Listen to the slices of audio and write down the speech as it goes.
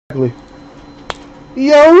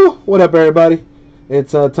Yo, what up, everybody?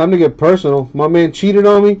 It's time to get personal. My man cheated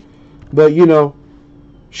on me, but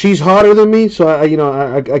she's hotter than me, so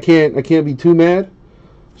I can't be too mad.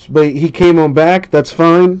 But he came on back. That's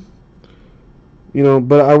fine.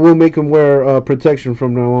 But I will make him wear protection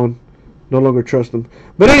from now on. No longer trust him.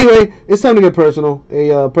 But anyway, it's time to get personal.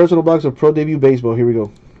 A personal box of Pro Debut Baseball. Here we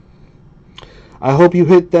go. I hope you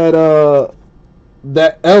hit that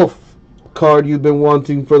elf card you've been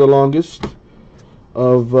wanting for the longest.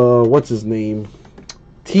 Of what's his name,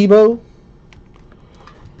 Tebow.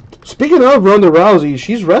 Speaking of Ronda Rousey,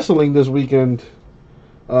 she's wrestling this weekend.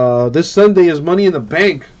 This Sunday is Money in the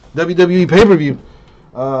Bank WWE pay-per-view.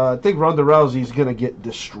 I think Ronda Rousey's gonna get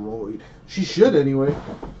destroyed. She should anyway.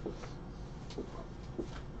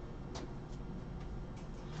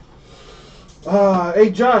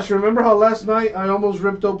 Hey Josh, remember how last night I almost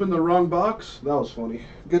ripped open the wrong box? That was funny.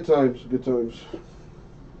 Good times, good times.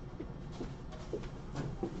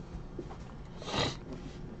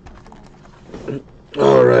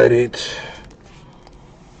 Alrighty.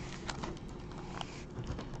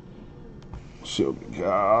 So we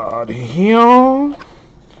got here.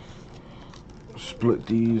 Split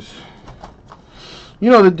these. You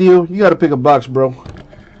know the deal. You gotta pick a box, bro.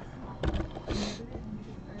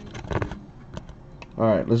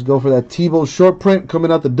 Alright, let's go for that Tebow short print coming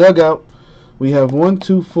out the dugout. We have 1,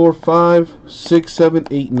 2, 4, 5, 6, 7,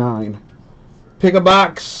 8, 9. Pick a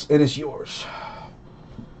box, and it's yours.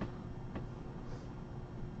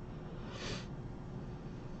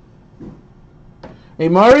 Hey,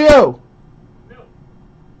 Mario. No.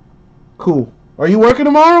 Cool. Are you working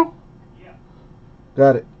tomorrow? Yeah.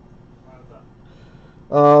 Got it. What's up?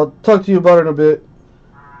 I'll talk to you about it in a bit.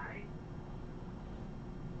 Alright.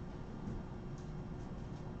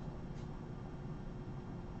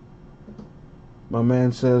 My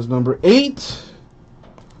man says number 8.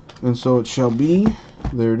 And so it shall be.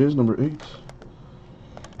 There it is, number 8.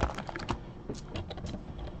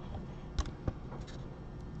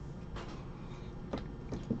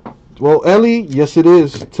 Well, Ellie, yes it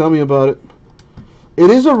is. Tell me about it. It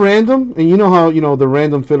is a random, and you know how the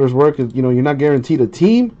random fillers work. You're not guaranteed a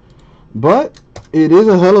team, but it is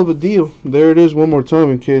a hell of a deal. There it is one more time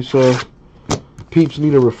in case peeps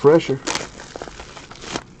need a refresher.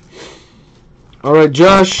 All right,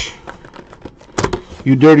 Josh,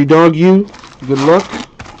 you dirty dog, you. Good luck.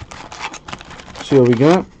 See what we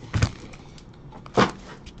got.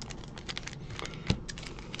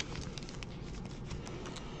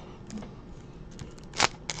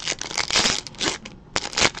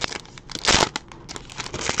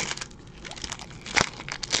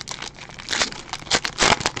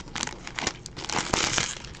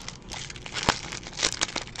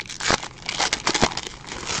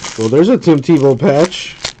 Well, there's a Tim Tebow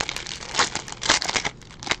patch.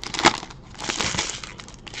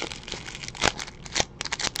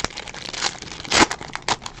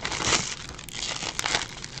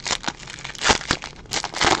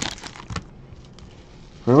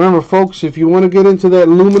 Remember, folks, if you want to get into that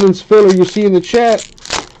luminance filler you see in the chat,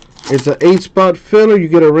 it's an 8-spot filler. You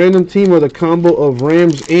get a random team with a combo of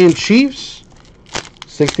Rams and Chiefs.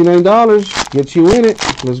 $69 gets you in it.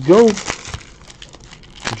 Let's go.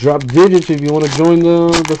 Drop digits if you want to join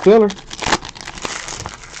the filler.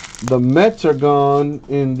 The Mets are gone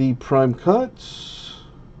in the prime cuts.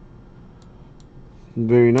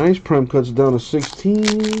 Very nice. Prime cuts down to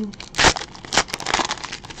 16.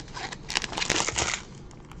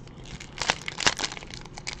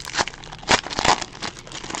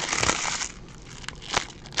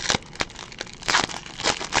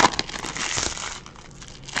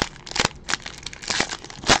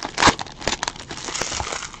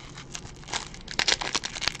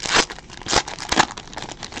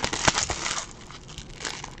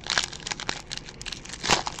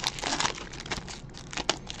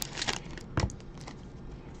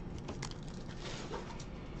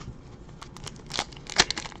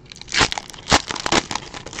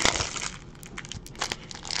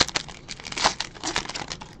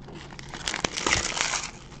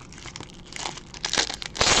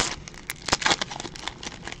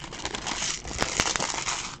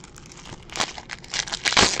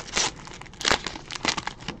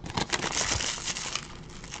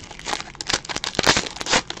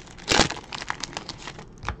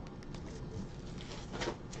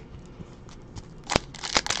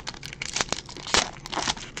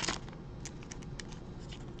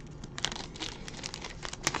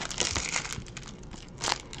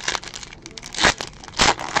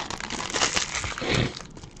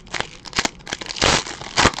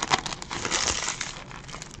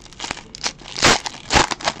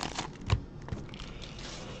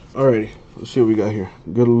 Alrighty, let's see what we got here.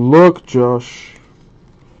 Good luck, Josh.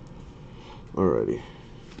 Alrighty.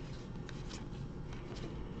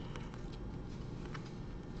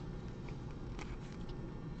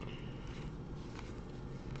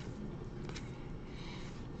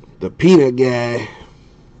 The peanut guy.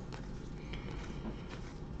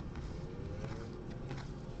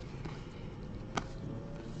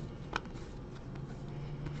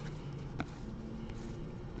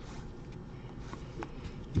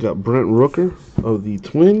 Got Brent Rooker of the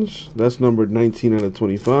Twins. That's numbered 19 out of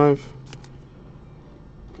 25.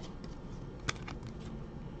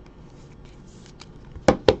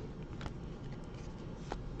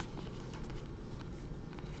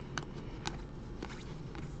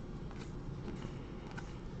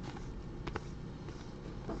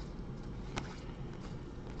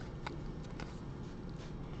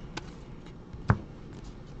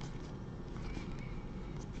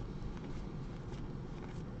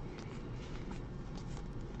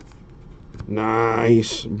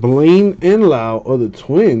 Nice. Blaine Enlow of the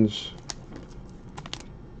Twins.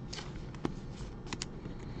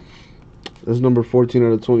 That's number 14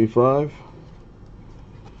 out of 25.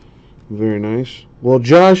 Very nice. Well,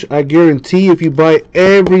 Josh, I guarantee if you buy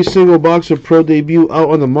every single box of Pro Debut out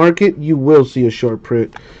on the market, you will see a short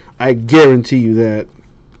print. I guarantee you that.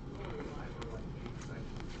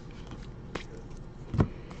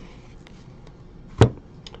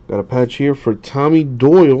 Got a patch here for Tommy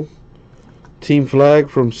Doyle. Team flag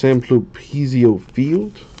from San Sulpicio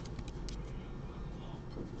Field.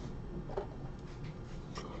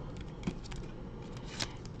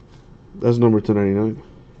 That's number 299.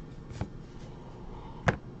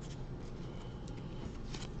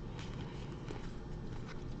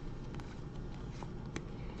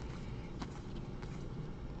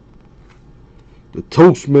 The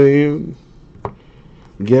Toast Man.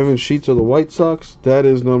 Gavin Sheets of the White Sox. That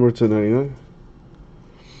is number 299.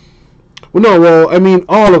 Well, I mean,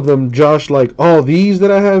 all of them, Josh. Like, all these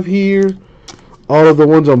that I have here. All of the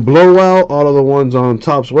ones on Blowout. All of the ones on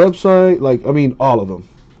Topps website. Like, I mean, all of them.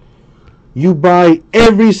 You buy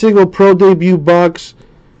every single Pro Debut box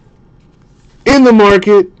in the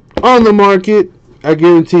market, on the market, I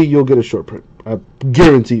guarantee you'll get a short print. I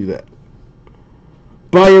guarantee you that.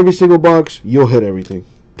 Buy every single box, you'll hit everything.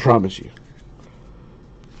 Promise you.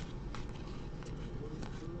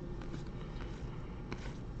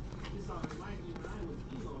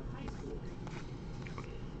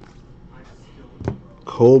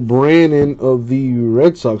 Cole Brannon of the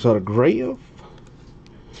Red Sox out of Grave.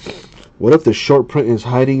 What if the short print is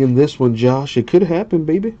hiding in this one, Josh? It could happen,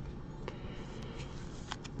 baby.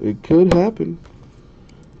 It could happen.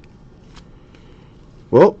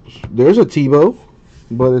 Well, there's a Tebow,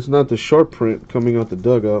 but it's not the short print coming out the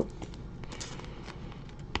dugout.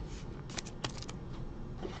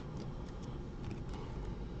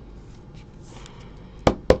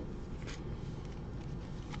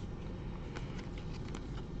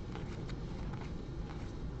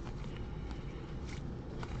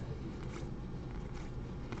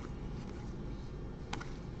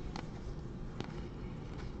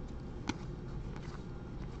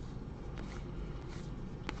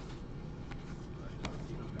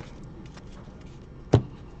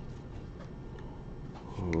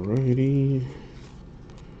 Alrighty.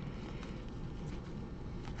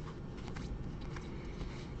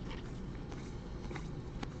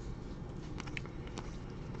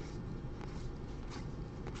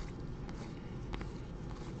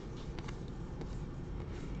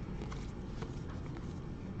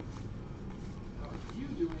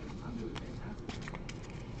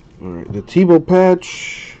 Alright, the Tebow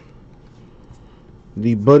patch.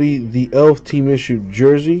 The Buddy the Elf team issued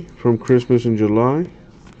jersey from Christmas in July.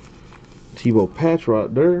 Tebow patch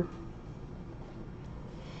right there.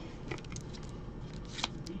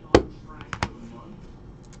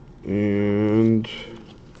 And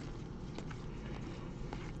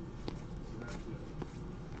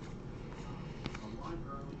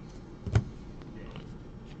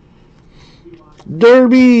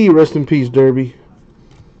Derby! Rest in peace, Derby.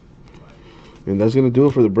 And that's going to do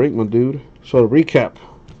it for the break, my dude. So to recap,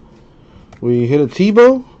 we hit a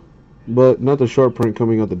Tebow, but not the short print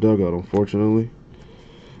coming out the dugout, unfortunately.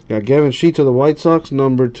 Got Gavin Sheets of the White Sox,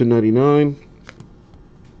 numbered to 99.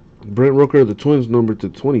 Brent Rooker of the Twins, numbered to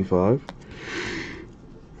 25.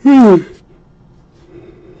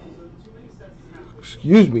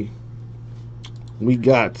 Excuse me. We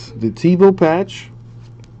got the Tebow patch.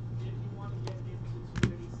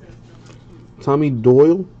 Tommy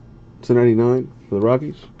Doyle to 99 for the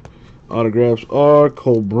Rockies. Autographs are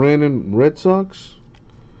Cole Brannon, Red Sox,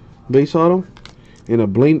 base auto, and a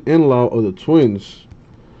Blaine Enlow of the Twins.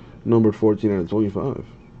 Numbered 14 out of 25.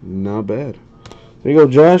 Not bad. There you go,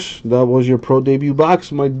 Josh. That was your pro debut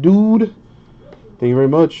box, my dude. Thank you very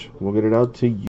much. We'll get it out to you.